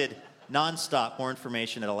connected nonstop. More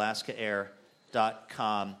information at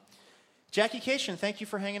alaskaair.com. Jackie Kashian, thank you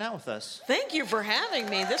for hanging out with us. Thank you for having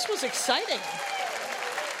me. This was exciting.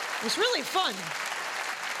 It was really fun.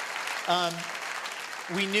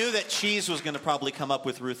 We knew that cheese was going to probably come up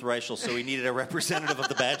with Ruth Reichl, so we needed a representative of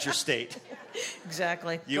the Badger State.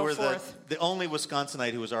 Exactly. You were the only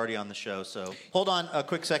Wisconsinite who was already on the show, so hold on a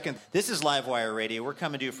quick second. This is Livewire Radio. We're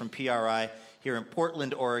coming to you from PRI here in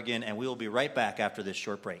Portland, Oregon, and we will be right back after this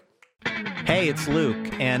short break. Hey, it's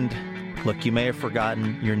Luke, and look, you may have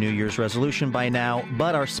forgotten your New Year's resolution by now,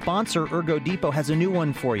 but our sponsor, Ergo Depot, has a new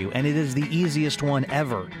one for you, and it is the easiest one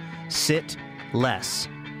ever. Sit less.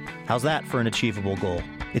 How's that for an achievable goal?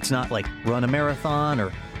 It's not like run a marathon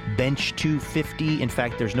or bench 250. In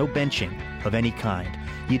fact, there's no benching of any kind.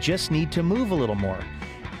 You just need to move a little more.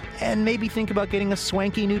 And maybe think about getting a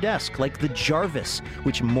swanky new desk like the Jarvis,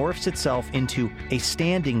 which morphs itself into a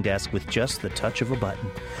standing desk with just the touch of a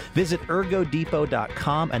button. Visit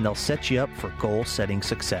ergodepot.com and they'll set you up for goal-setting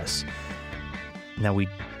success. Now, we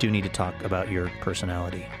do need to talk about your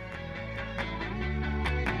personality.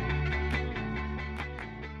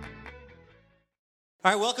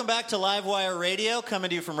 All right, welcome back to Livewire Radio, coming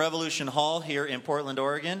to you from Revolution Hall here in Portland,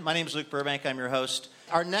 Oregon. My name is Luke Burbank. I'm your host.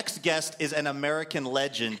 Our next guest is an American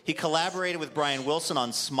legend. He collaborated with Brian Wilson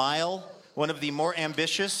on Smile, one of the more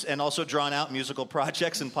ambitious and also drawn-out musical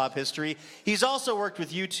projects in pop history. He's also worked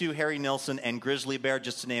with U2, Harry Nilsson, and Grizzly Bear,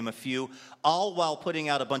 just to name a few, all while putting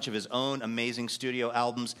out a bunch of his own amazing studio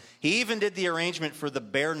albums. He even did the arrangement for the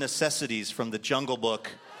Bare Necessities from the Jungle Book.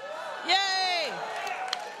 Yay!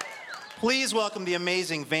 Please welcome the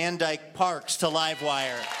amazing Van Dyke Parks to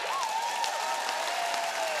Livewire.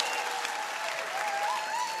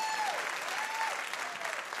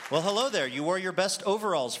 Well, hello there. You wore your best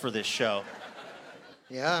overalls for this show.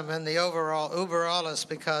 Yeah, I'm in the overallis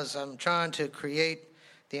because I'm trying to create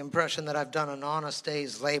the impression that I've done an honest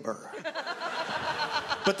day's labor.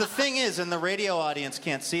 But the thing is, and the radio audience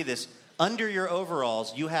can't see this, under your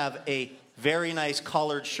overalls, you have a very nice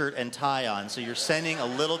collared shirt and tie on, so you're sending a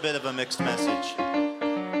little bit of a mixed message.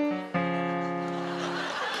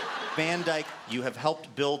 Van Dyke, you have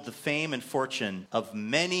helped build the fame and fortune of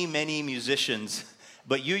many, many musicians,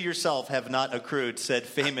 but you yourself have not accrued said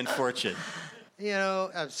fame and fortune. You know,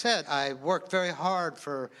 I've said I worked very hard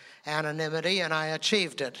for anonymity, and I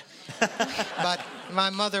achieved it. But my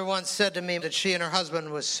mother once said to me that she and her husband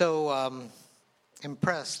was so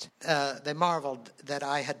impressed. They marveled that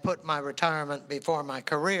I had put my retirement before my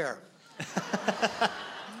career.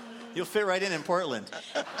 You'll fit right in Portland.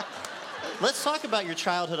 Let's talk about your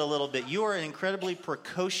childhood a little bit. You are an incredibly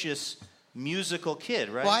precocious musical kid,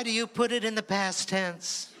 right? Why do you put it in the past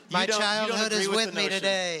tense? My childhood is with me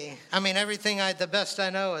today. I mean, the best I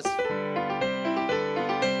know is...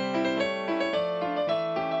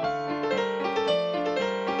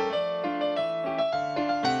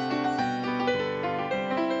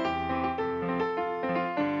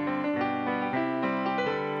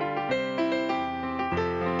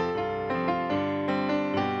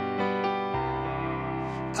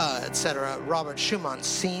 etc. Robert Schumann's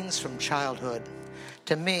Scenes from Childhood.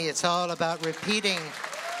 To me, it's all about repeating.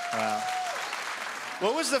 Wow.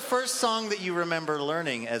 What was the first song that you remember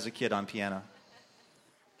learning as a kid on piano?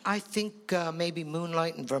 I think maybe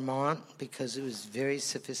Moonlight in Vermont, because it was very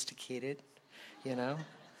sophisticated, you know.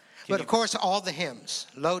 But of course, all the hymns,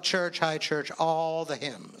 low church, high church, all the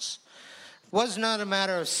hymns. It was not a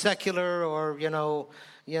matter of secular or,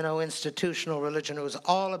 institutional religion. It was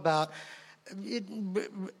all about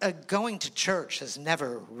going to church has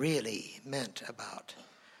never really meant about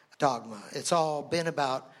dogma. It's all been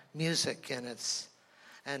about music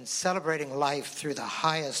and celebrating life through the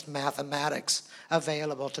highest mathematics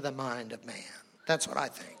available to the mind of man. That's what I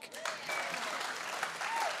think.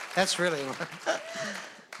 That's really what...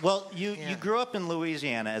 Well, you grew up in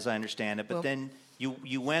Louisiana, as I understand it, but then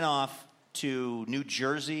you went off to New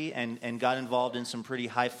Jersey and got involved in some pretty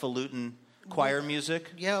highfalutin choir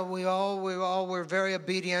music. Yeah, we all were very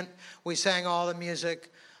obedient. We sang all the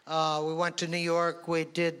music. We went to New York. We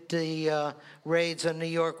did the raids in New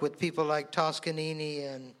York with people like Toscanini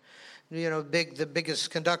and the biggest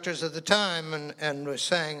conductors of the time, and we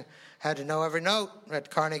sang. Had to know every note at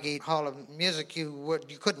Carnegie Hall of Music. You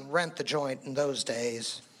couldn't rent the joint in those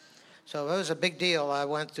days, so it was a big deal. I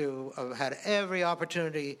went through, had every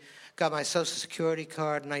opportunity. Got my Social Security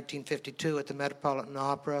card in 1952 at the Metropolitan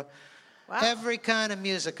Opera. Wow. Every kind of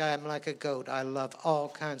music. I'm like a goat. I love all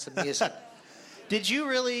kinds of music. Did you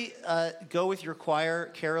really go with your choir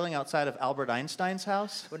caroling outside of Albert Einstein's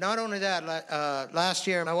house? But not only that, last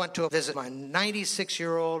year I went to visit my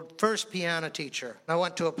 96-year-old first piano teacher. I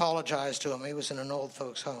went to apologize to him. He was in an old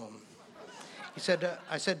folks' home. He said,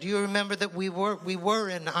 I said, do you remember that we were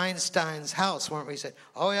in Einstein's house, weren't we? He said,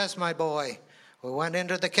 oh, yes, my boy. We went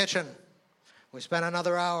into the kitchen. We spent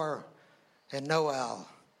another hour in Noel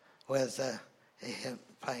with him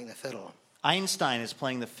playing the fiddle. Einstein is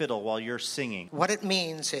playing the fiddle while you're singing. What it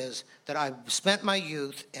means is that I spent my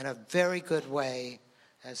youth in a very good way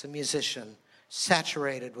as a musician,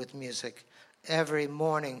 saturated with music every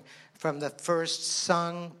morning from the first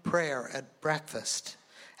sung prayer at breakfast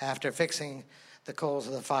after fixing the coals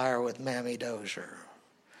of the fire with Mammy Dozier.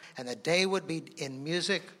 And the day would be in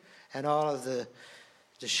music and all of the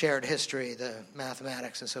shared history, the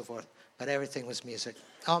mathematics and so forth, but everything was music.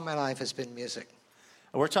 All my life has been music.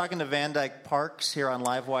 We're talking to Van Dyke Parks here on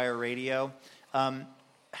Livewire Radio.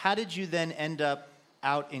 How did you then end up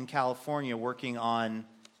out in California working on,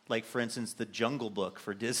 like, for instance, The Jungle Book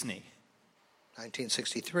for Disney?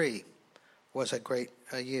 1963 was a great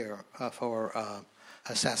year for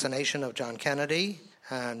assassination of John Kennedy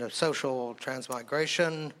and a social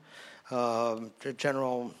transmigration,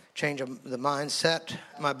 general change of the mindset.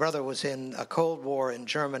 My brother was in a Cold War in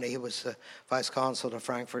Germany. He was the vice consul to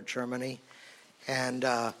Frankfurt, Germany. And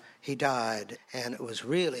he died, and it was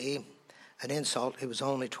really an insult. He was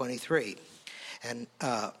only 23. And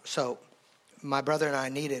so my brother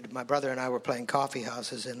and I were playing coffee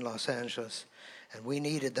houses in Los Angeles, and we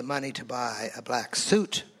needed the money to buy a black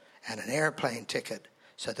suit and an airplane ticket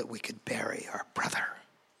so that we could bury our brother.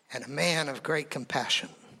 And a man of great compassion,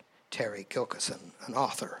 Terry Gilkyson, an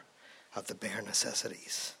author of The Bare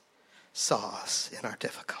Necessities, saw us in our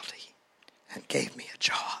difficulty and gave me a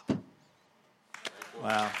job.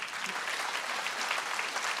 Wow.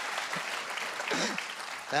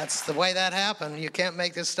 That's the way that happened. You can't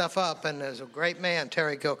make this stuff up. And there's a great man,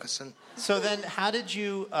 Terry Gilkyson. So then how did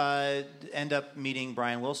you end up meeting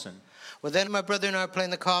Brian Wilson? Well, then my brother and I were playing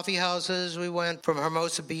the coffee houses. We went from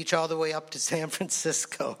Hermosa Beach all the way up to San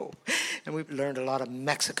Francisco. And we learned a lot of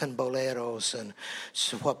Mexican boleros and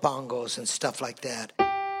huapangos and stuff like that.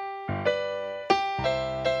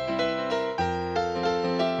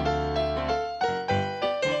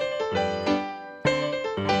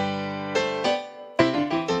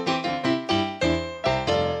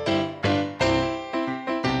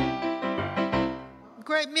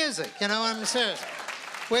 Music, I'm serious.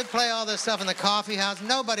 We'd play all this stuff in the coffee house.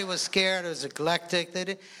 Nobody was scared. It was eclectic.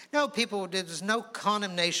 There was no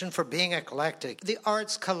condemnation for being eclectic. The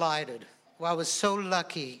arts collided. Well, I was so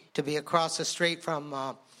lucky to be across the street from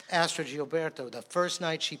Astrid Gilberto. The first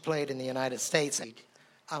night she played in the United States,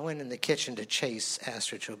 I went in the kitchen to chase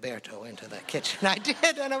Astrid Gilberto into the kitchen. I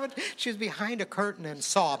did, and she was behind a curtain and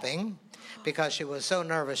sobbing, because she was so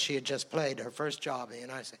nervous. She had just played her first job in the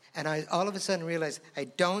United States. And I all of a sudden realized I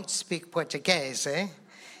don't speak Portuguese,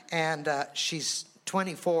 and she's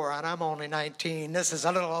 24 and I'm only 19. This is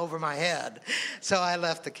a little over my head. So I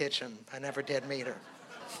left the kitchen. I never did meet her.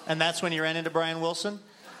 And that's when you ran into Brian Wilson?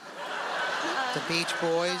 The Beach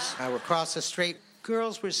Boys. I were across the street.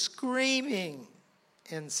 Girls were screaming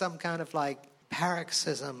in some kind of like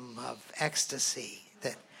paroxysm of ecstasy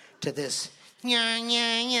to this... Yeah,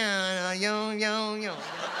 yeah, yeah, yo, yo, yo.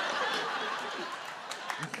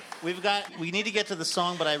 We need to get to the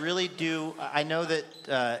song, but I really do. I know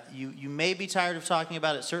that you may be tired of talking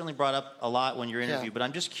about it. It certainly brought up a lot when you're interviewed, but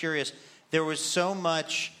I'm just curious. There was so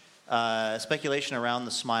much speculation around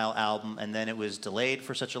the Smile album, and then it was delayed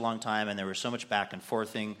for such a long time, and there was so much back and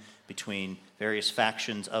forthing between various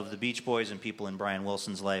factions of the Beach Boys and people in Brian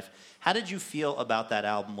Wilson's life. How did you feel about that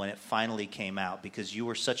album when it finally came out? Because you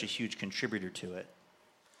were such a huge contributor to it.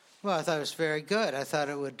 Well, I thought it was very good. I thought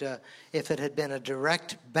it would, if it had been a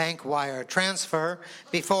direct bank wire transfer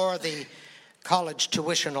before the college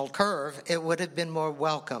tuitional curve, it would have been more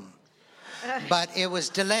welcome. But it was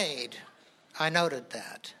delayed. I noted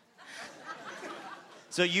that.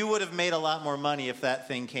 So you would have made a lot more money if that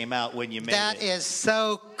thing came out when you made it. That is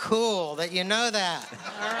so cool that you know that.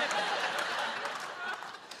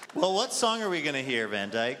 Well, what song are we going to hear,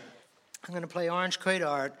 Van Dyke? I'm going to play Orange Crate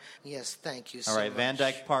Art. Yes, thank you so much. All right, Van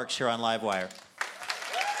Dyke Parks here on Livewire.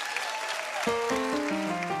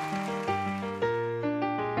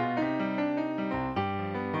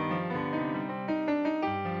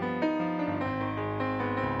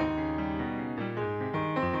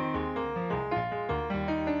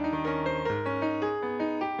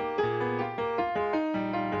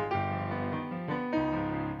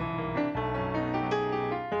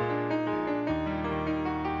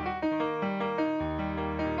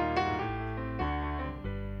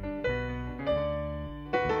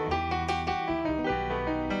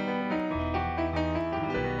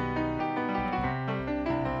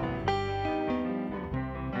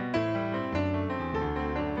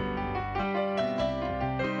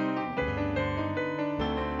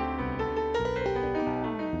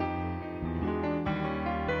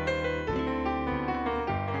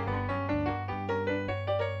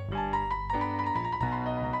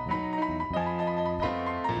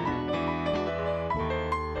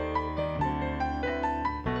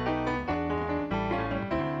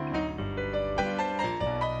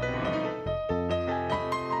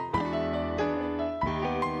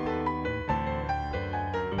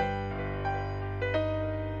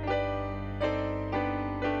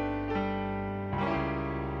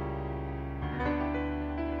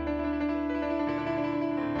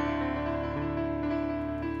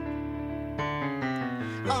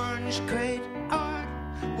 Orange Crate Art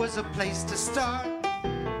was a place to start.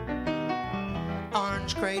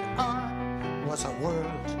 Orange Crate Art was a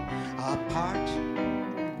world apart.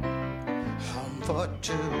 Home for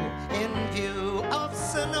two in view of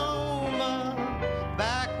Sonoma,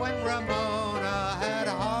 back when Ramona had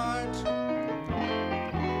heart.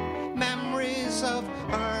 Memories of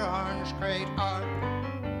her Orange Crate Art.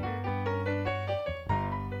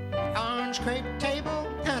 Orange Crate table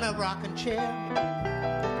and a rocking chair.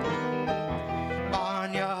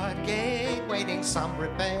 Barnyard gate waiting some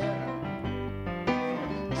repair.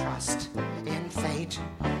 Trust in fate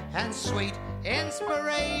and sweet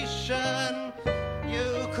inspiration.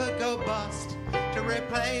 You could go bust to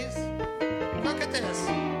replace. Look at this.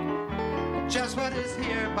 Just what is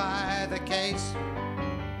here by the case.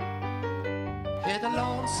 Hear the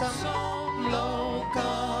lonesome locomotion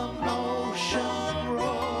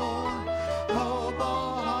roll.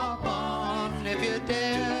 Hobart on if you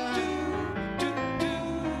dare.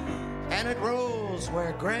 And it rolls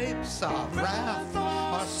where grapes of wrath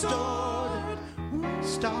are stored.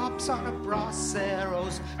 Stops on a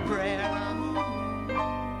bracero's prayer.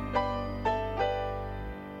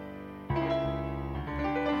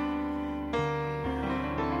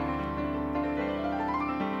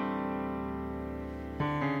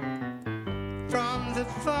 From the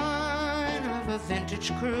vine of a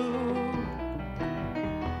vintage crew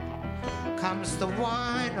comes the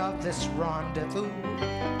wine of this rendezvous.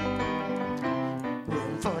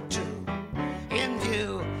 Room for two in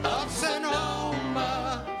view of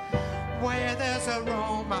Sonoma, where there's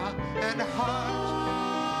aroma and heart.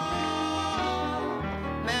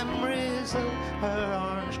 Memories of her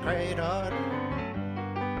Orange Crate Art.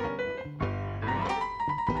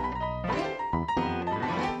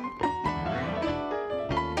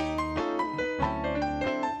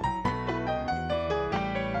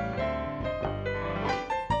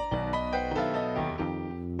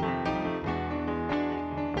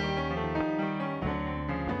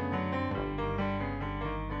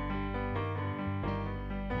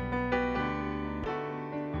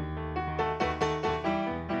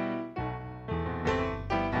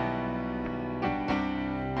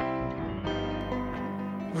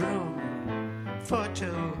 Room for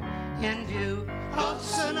two in view of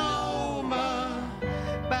Sonoma,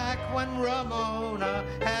 back when Ramona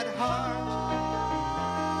had heart.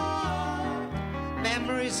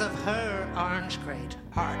 Memories of her Orange Crate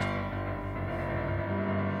Art.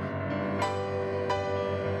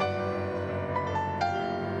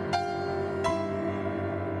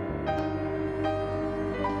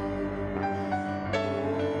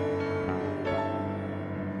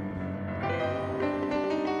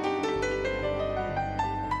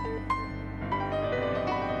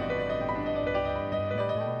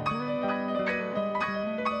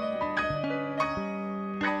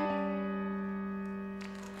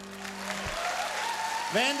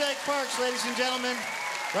 Van Dyke Parks, ladies and gentlemen,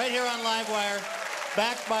 right here on Livewire,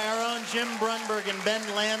 backed by our own Jim Brunberg and Ben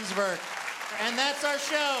Landsberg. And that's our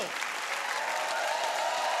show.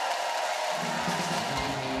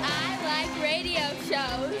 I like radio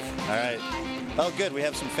shows. All right. Oh, good. We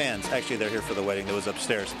have some fans. Actually, they're here for the wedding that was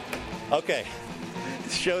upstairs. Okay. The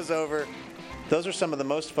show's over. Those are some of the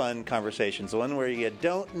most fun conversations, the one where you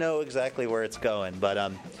don't know exactly where it's going.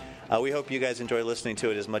 But we hope you guys enjoy listening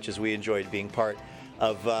to it as much as we enjoyed being part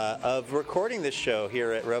of recording this show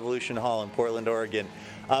here at Revolution Hall in Portland, Oregon.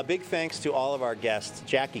 Big thanks to all of our guests,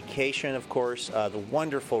 Jackie Kashian, of course, the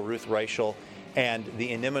wonderful Ruth Reichl, and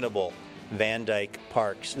the inimitable Van Dyke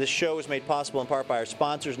Parks. This show was made possible in part by our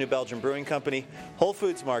sponsors, New Belgium Brewing Company, Whole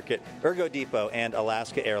Foods Market, Ergo Depot, and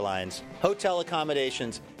Alaska Airlines. Hotel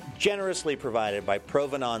accommodations generously provided by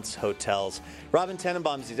Provenance Hotels. Robin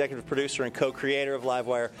Tenenbaum is the executive producer and co-creator of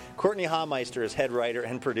Livewire. Courtney Haumeister is head writer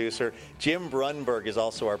and producer. Jim Brunberg is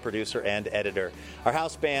also our producer and editor. Our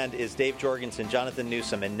house band is Dave Jorgensen, Jonathan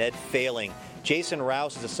Newsom, and Ned Failing. Jason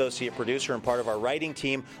Rouse is associate producer and part of our writing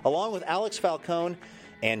team, along with Alex Falcone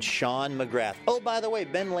and Sean McGrath. Oh, by the way,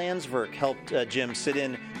 Ben Landsberg helped Jim sit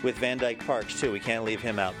in with Van Dyke Parks, too. We can't leave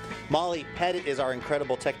him out. Molly Pettit is our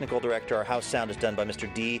incredible technical director. Our house sound is done by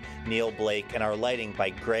Mr. D. Neil Blake, and our lighting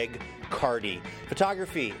by Greg Cardy.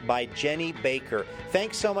 Photography by Jenny Baker.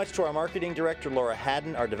 Thanks so much to our marketing director, Laura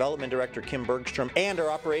Haddon, our development director, Kim Bergstrom, and our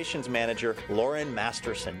operations manager, Lauren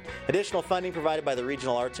Masterson. Additional funding provided by the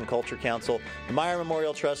Regional Arts and Culture Council, the Meyer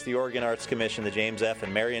Memorial Trust, the Oregon Arts Commission, the James F.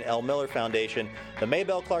 and Marion L. Miller Foundation, the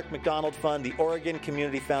Maybelle Clark McDonald Fund, the Oregon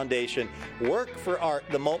Community Foundation, Work for Art,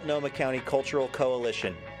 the Multnomah County Cultural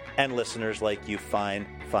Coalition, and listeners like you fine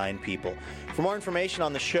people. For more information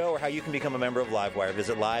on the show or how you can become a member of Livewire,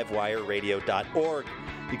 visit livewireradio.org.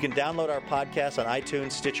 You can download our podcast on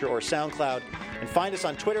iTunes, Stitcher, or SoundCloud, and find us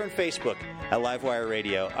on Twitter and Facebook at Livewire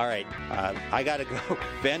Radio. All right, I got to go.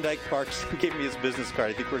 Van Dyke Parks gave me his business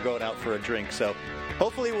card. I think we're going out for a drink, so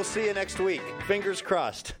hopefully we'll see you next week. Fingers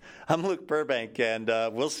crossed. I'm Luke Burbank, and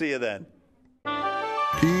we'll see you then.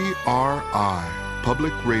 PRI,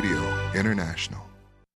 Public Radio International.